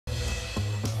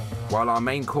While our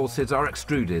main courses are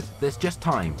extruded, there's just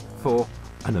time for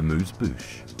an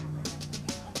amuse-bouche.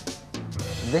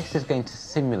 This is going to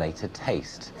simulate a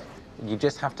taste. You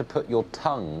just have to put your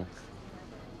tongue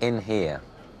in here,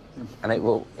 and it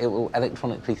will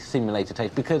electronically simulate a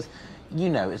taste, because, you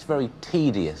know, it's very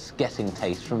tedious getting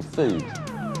taste from food.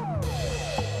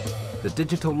 The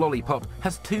digital lollipop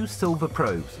has 2 silver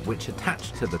probes which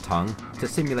attach to the tongue to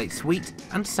simulate sweet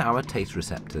and sour taste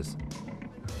receptors.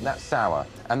 That's sour.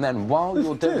 And then while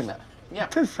you're doing that... Yeah,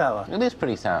 it is sour. It is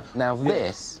pretty sour. Now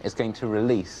this is going to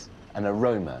release an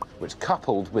aroma, which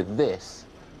coupled with this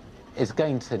is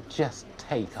going to just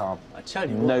take our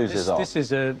noses off. This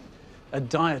is a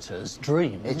dieter's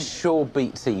dream. It sure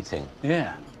beats eating.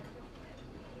 Yeah.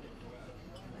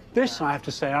 This, I have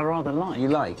to say, I rather like. You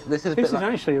like? This is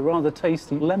actually a rather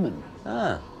tasty lemon.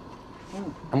 Ah.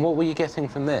 And what were you getting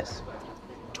from this?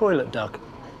 Toilet duck.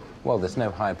 Well, there's no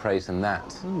higher praise than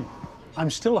that. I'm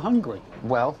still hungry.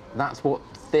 Well, that's what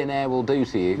thin air will do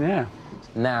to you. Yeah.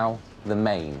 Now, the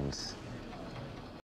mains.